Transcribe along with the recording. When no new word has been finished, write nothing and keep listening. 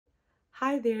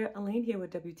Hi there, Elaine here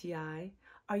with WTI.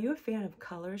 Are you a fan of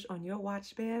colors on your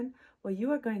watch band? Well,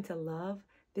 you are going to love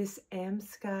this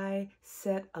AMSKY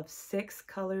set of 6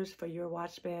 colors for your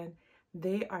watch band.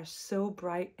 They are so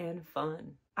bright and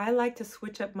fun. I like to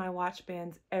switch up my watch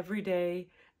bands every day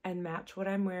and match what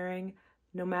I'm wearing,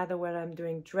 no matter whether I'm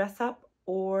doing dress up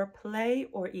or play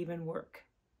or even work.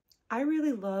 I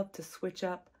really love to switch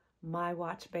up my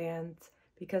watch bands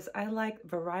because I like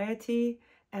variety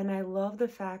and I love the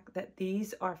fact that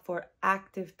these are for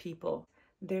active people.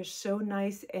 They're so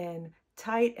nice and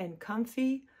tight and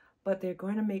comfy, but they're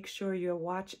going to make sure your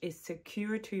watch is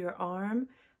secure to your arm,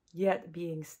 yet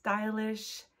being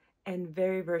stylish and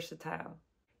very versatile.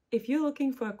 If you're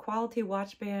looking for a quality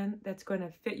watch band that's going to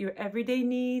fit your everyday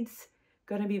needs,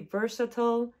 going to be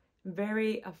versatile,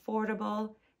 very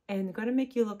affordable, and going to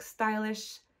make you look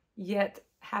stylish, yet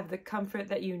have the comfort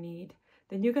that you need,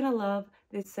 then you're going to love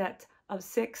this set of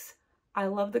 6. I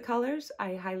love the colors.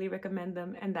 I highly recommend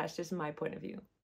them, and that's just my point of view.